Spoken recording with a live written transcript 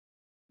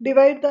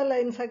Divide the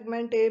line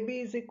segment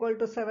AB is equal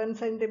to 7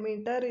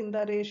 centimeter in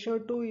the ratio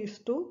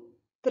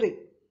 2:3.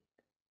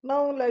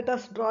 Now let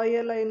us draw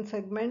a line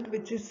segment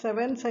which is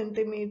 7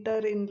 centimeter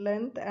in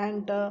length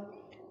and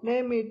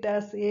name it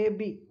as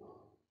AB.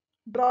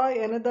 Draw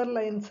another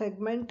line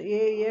segment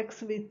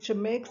AX which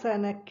makes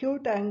an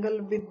acute angle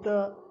with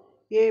the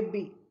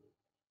AB.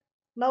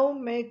 Now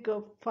make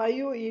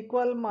 5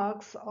 equal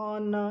marks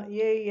on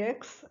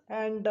AX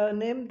and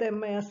name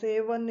them as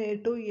A1,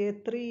 A2,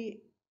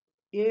 A3,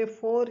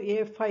 A4,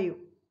 A5.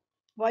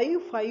 Why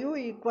 5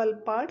 equal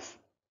parts?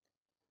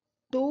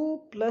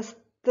 2 plus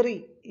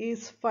 3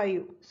 is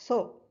 5. So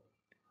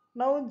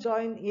now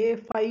join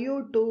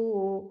A5 to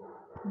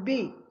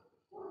B.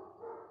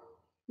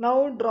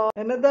 Now draw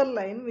another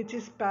line which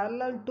is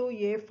parallel to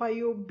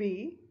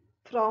A5B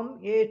from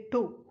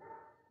A2.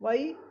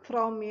 Why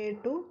from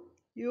A2?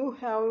 You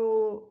have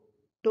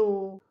to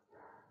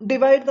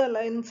divide the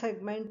line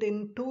segment in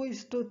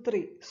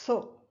 2:3. So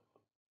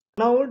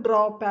now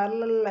draw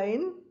parallel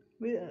line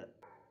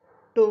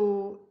to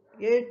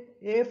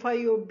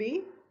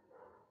A5B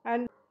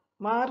and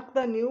mark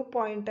the new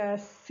point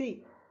as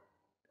C.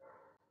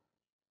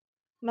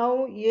 Now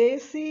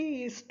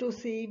AC is to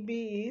CB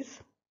is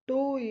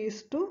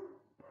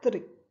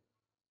 2:3.